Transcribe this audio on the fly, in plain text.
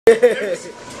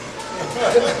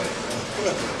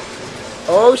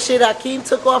Oh shit, Hakeem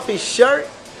took off his shirt.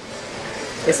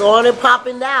 It's on and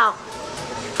popping now.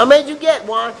 How many did you get,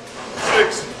 Juan?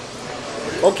 6.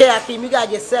 Okay, Hakeem, you gotta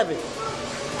get 7.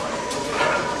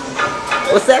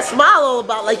 What's that smile all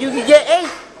about? Like you could get 8.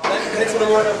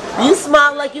 You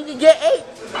smile like you could get 8.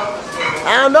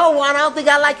 I don't know, Juan. I don't think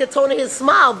I like the tone of his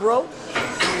smile, bro.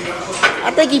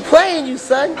 I think he playing you,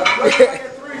 son.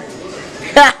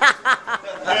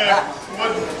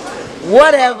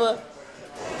 Whatever.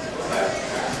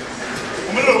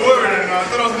 I'm a little worried right now. I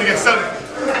thought I was going to get 7.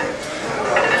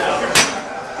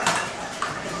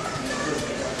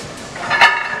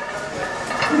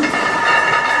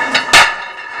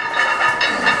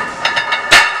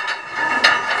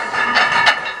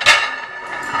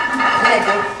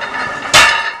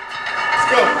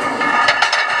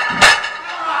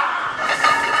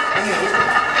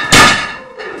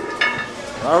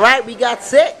 All right, we got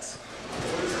 6.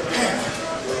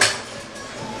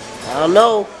 I don't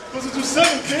know. Supposed to do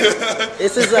 7, kid.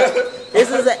 This is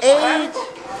an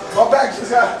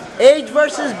age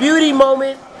versus beauty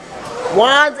moment.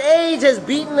 Juan's age has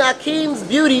beaten Hakeem's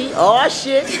beauty. Oh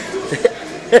shit.